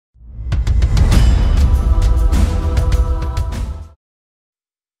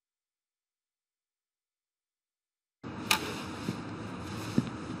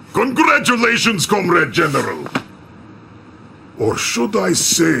Congratulations, Comrade General! Or should I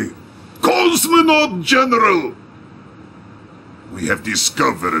say, Cosmonaut General! We have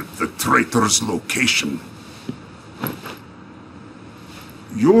discovered the traitor's location.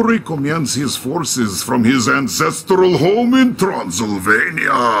 Yuri commands his forces from his ancestral home in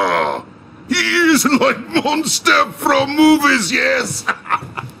Transylvania. He is like monster from movies, yes!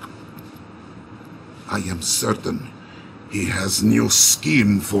 I am certain he has new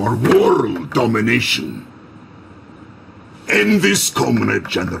scheme for world domination. End this, Comrade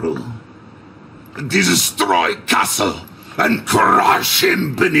General. Destroy Castle and crush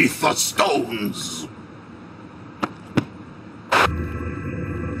him beneath the stones.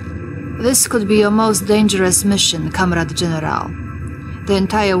 This could be your most dangerous mission, Comrade General. The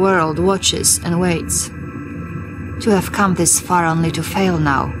entire world watches and waits. To have come this far only to fail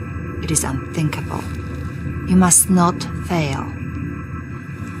now, it is unthinkable. You must not fail.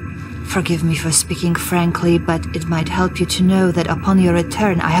 Forgive me for speaking frankly, but it might help you to know that upon your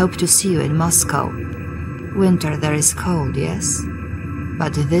return I hope to see you in Moscow. Winter there is cold, yes?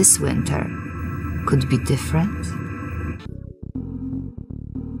 But this winter could be different.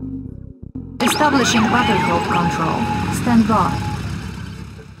 Establishing battlefield control. Stand by.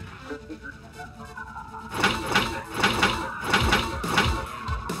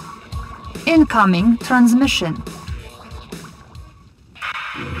 Incoming transmission.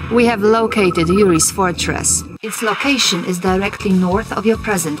 We have located Yuri's fortress. Its location is directly north of your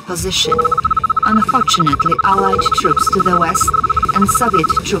present position. Unfortunately, Allied troops to the west and Soviet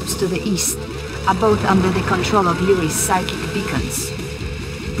troops to the east are both under the control of Yuri's psychic beacons.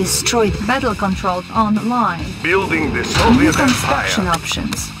 Destroyed battle controls online. Building the Soviet New construction Empire.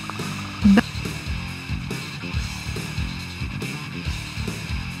 options.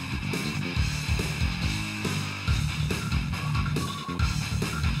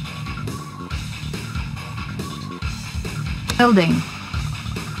 Building.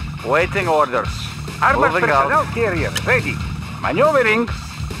 Waiting orders. Armored Moving personnel out. carrier ready. Maneuvering.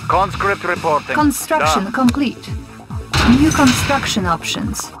 Conscript reporting. Construction Done. complete. New construction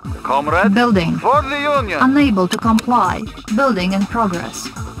options. Comrade. Building. For the Union. Unable to comply. Building in progress.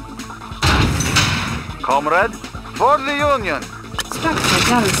 Comrade. For the Union. Structure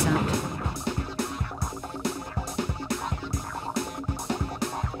garrisoned.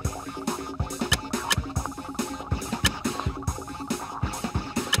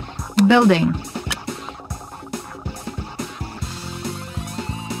 Building.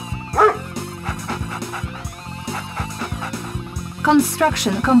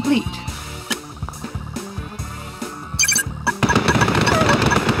 Construction complete.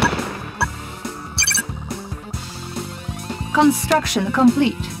 Construction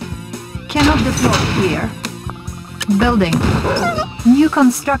complete. Cannot deploy here. Building. New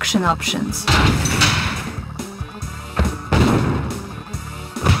construction options.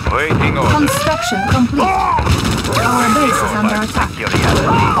 Waiting orders. Construction complete. Our base is under attack.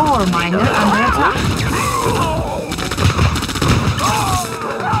 Ore miner under attack.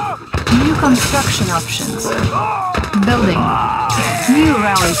 New construction options. Building. New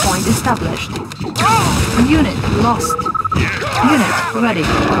rally point established. Unit lost. Unit ready.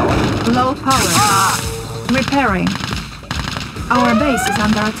 Low power. Repairing. Our base is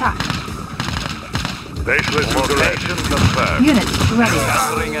under attack. Baseless formation confirmed. Unit ready.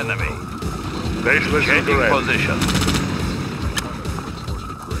 Encountering enemy. Baseless Changing indirect. position.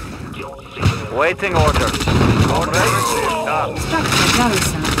 Waiting orders. Comrade. Done. Structure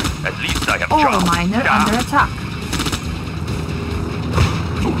garrison. At least I have Ore job. miner under attack.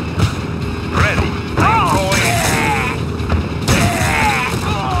 Ready. I'm going.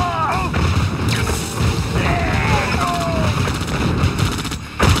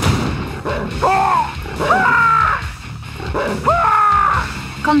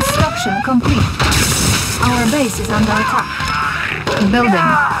 Construction complete. Our base is under attack.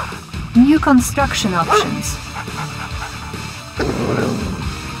 Building. New construction options.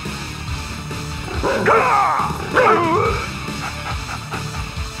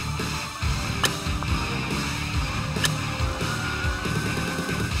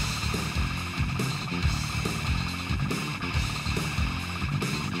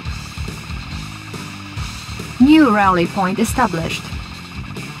 New rally point established.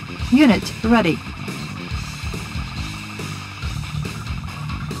 Unit ready.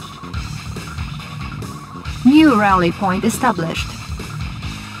 New rally point established.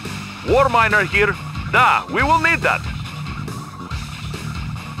 War miner here. Da, we will need that.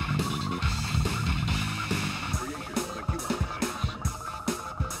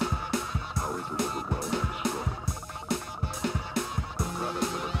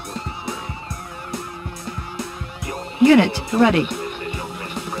 Unit ready.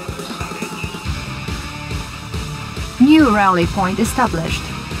 New rally point established.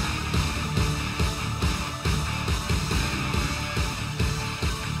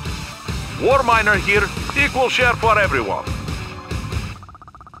 War miner here. Equal share for everyone.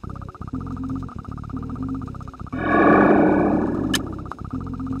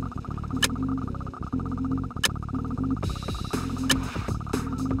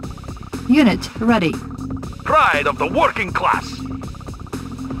 Unit ready. Pride of the working class.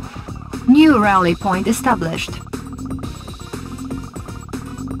 New rally point established.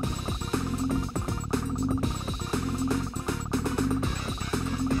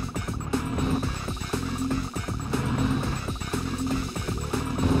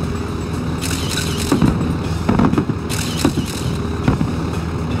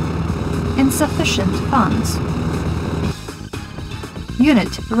 Insufficient funds.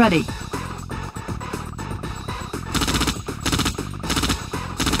 Unit ready.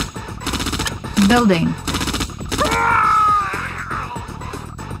 Building.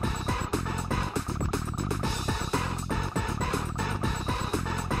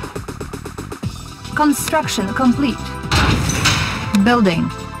 Construction complete. Building.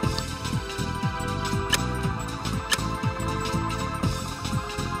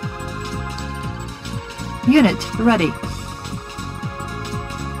 Unit ready.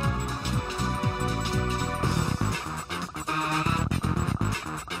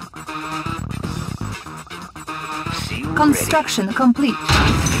 Construction complete.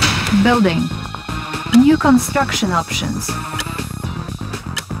 Building. New construction options.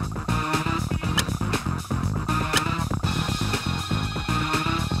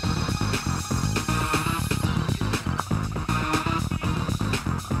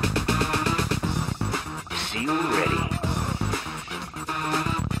 Seal ready.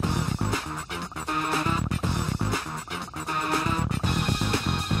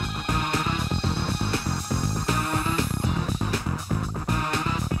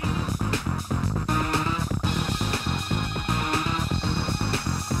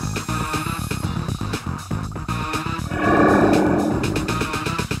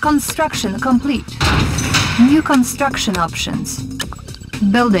 Construction complete. New construction options.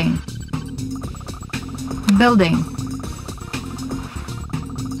 Building. Building.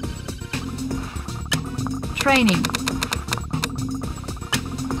 Training.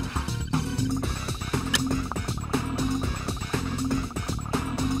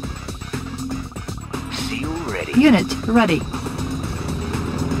 Seal ready. Unit ready.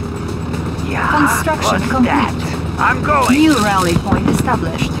 Yeah. Construction what's complete. that? I'm going. New rally point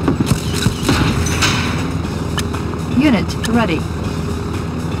established. Unit ready.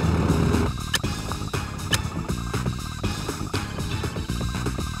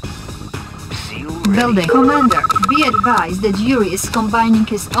 Seal ready. Building. Commander, be advised that Yuri is combining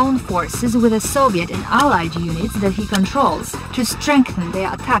his own forces with the Soviet and Allied units that he controls to strengthen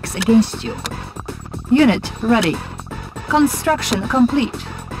their attacks against you. Unit ready. Construction complete.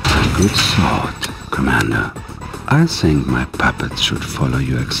 Good thought, Commander. I think my puppets should follow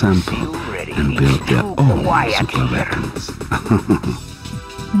your example and build their own super weapons.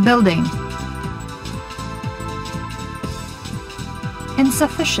 Building.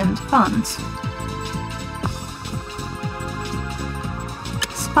 Insufficient funds.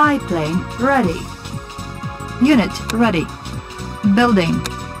 Spy plane ready. Unit ready. Building.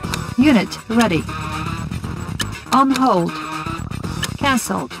 Unit ready. On hold.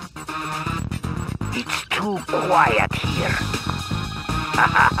 Cancelled. It's too quiet here.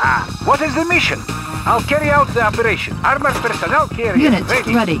 What is the mission? I'll carry out the operation. Armored personnel carrier Unit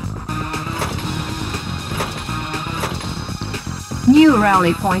ready. New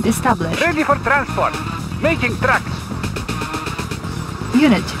rally point established. Ready for transport. Making tracks.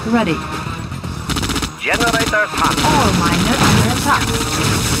 Unit ready. Generators hot. All miner under attack.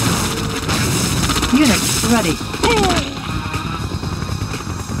 Unit ready.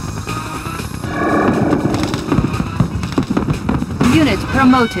 Unit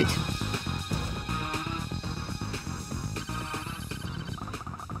promoted.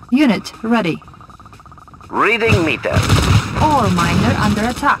 Unit ready. Reading meter. All miner under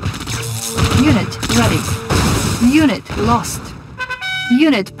attack. Unit ready. Unit lost.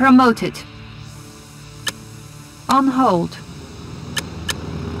 Unit promoted. On hold.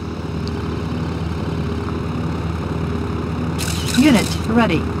 Unit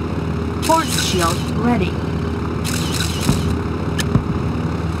ready. Force shield ready.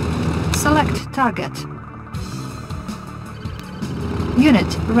 Select target.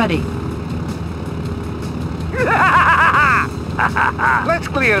 Unit ready. Let's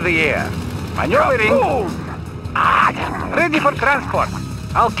clear the air. Maneuvering. Ready for transport.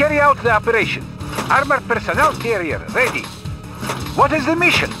 I'll carry out the operation. Armored personnel carrier, ready. What is the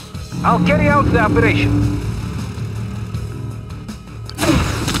mission? I'll carry out the operation.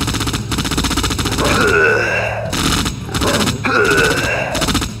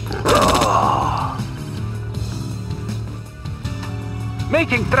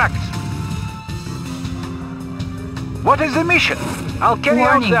 Making tracks. What is the mission? I'll carry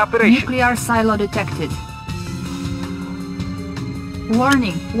out the operation. Nuclear silo detected.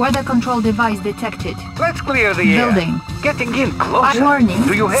 Warning, weather control device detected. Let's clear the air. Building. Getting in closer. Warning,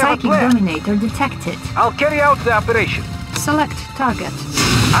 Do you have psychic a plan? dominator detected. I'll carry out the operation. Select target.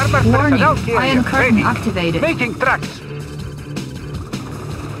 Armored Warning, personnel carrier, iron curtain ready. activated. Making tracks.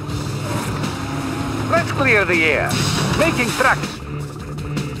 Let's clear the air. Making tracks.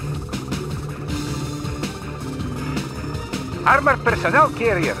 Armored personnel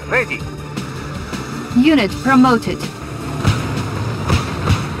carrier, ready. Unit promoted.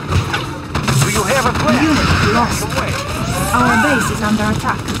 Do you have a plan? Unit lost. Away. Our base is under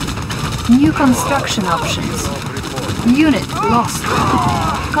attack. New construction options. Unit lost.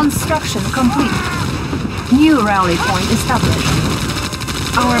 Construction complete. New rally point established.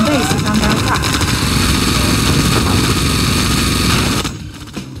 Our base is under attack.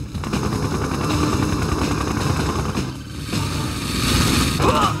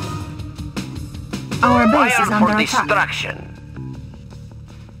 Our base is under attack. Destruction.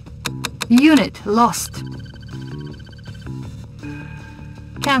 Unit lost.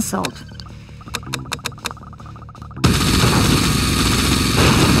 Cancelled.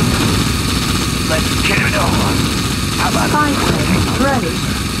 Let's get it on. How about Fighter ready.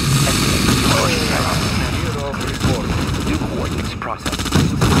 new coordinates processed?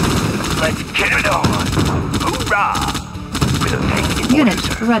 Let's get it on. Hoorah! With a tank in Unit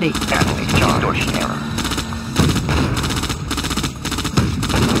order, sir. ready. Analyze distortion error.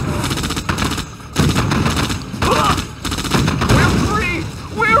 We're free!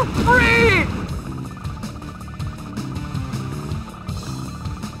 We're free!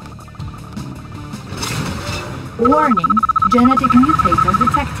 Warning, genetic mutator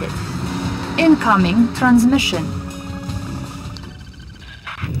detected. Incoming transmission.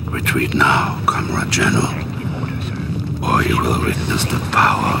 Retreat now, Comrade General, or you will witness the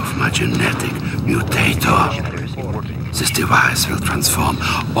power of my genetic mutator. This device will transform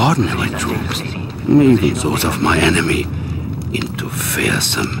ordinary troops, even those of my enemy, into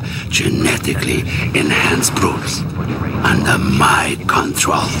fearsome, genetically enhanced brutes under my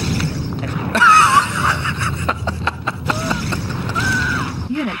control.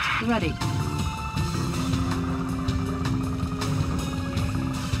 Unit ready.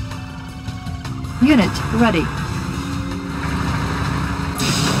 Unit ready.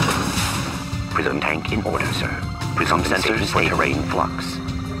 Prism tank in order, sir. Prism sensors for terrain flux.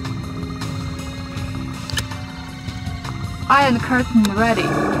 Iron curtain ready.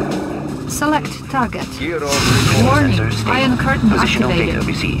 Select target. Prism Warning, sensors stable. iron curtain Positional activated. data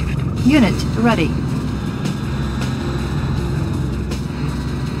received. Unit ready.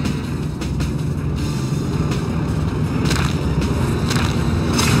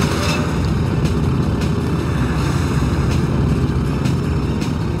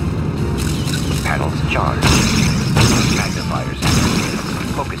 Panels charged. Magnifiers activated.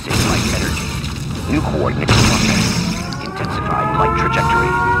 Focusing light energy. New coordinates processed. Intensified light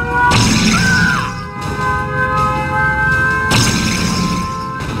trajectory.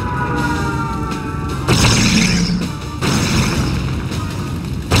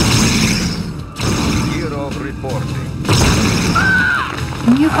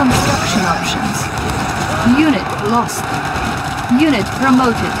 New construction options. Unit lost. Unit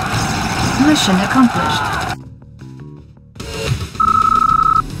promoted. Mission accomplished.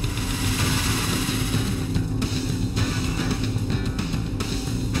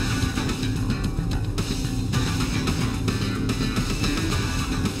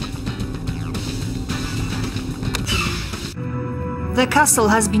 The castle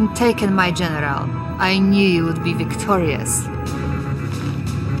has been taken, my general. I knew you would be victorious.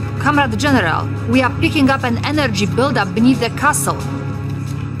 Comrade General, we are picking up an energy buildup beneath the castle.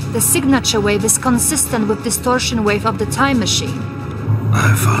 The signature wave is consistent with distortion wave of the time machine.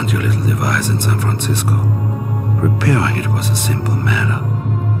 I found your little device in San Francisco. Repairing it was a simple matter.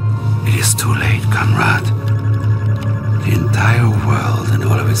 It is too late, comrade. The entire world and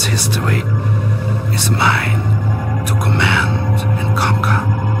all of its history is mine to command and conquer.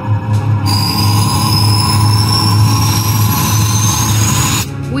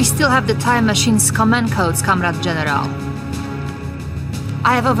 We still have the time machine's command codes, Comrade General.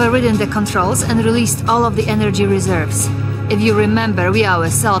 I have overridden the controls and released all of the energy reserves. If you remember, we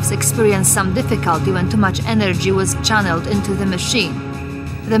ourselves experienced some difficulty when too much energy was channeled into the machine.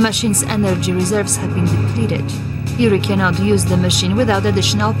 The machine's energy reserves have been depleted. Yuri cannot use the machine without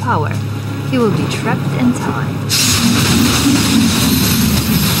additional power. He will be trapped in time.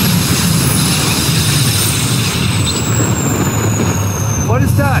 What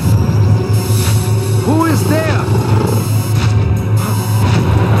is that? Who is there?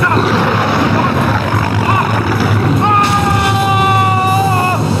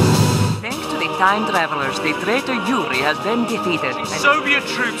 Thanks to the time travelers, the traitor Yuri has been defeated. Soviet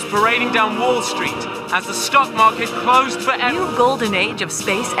troops parading down Wall Street as the stock market closed forever. New golden age of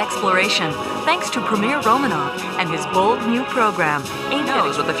space exploration, thanks to Premier Romanov and his bold new program. He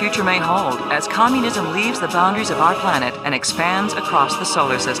knows what the future may hold as communism leaves the boundaries of our planet and expands across the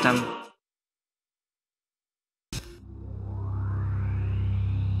solar system.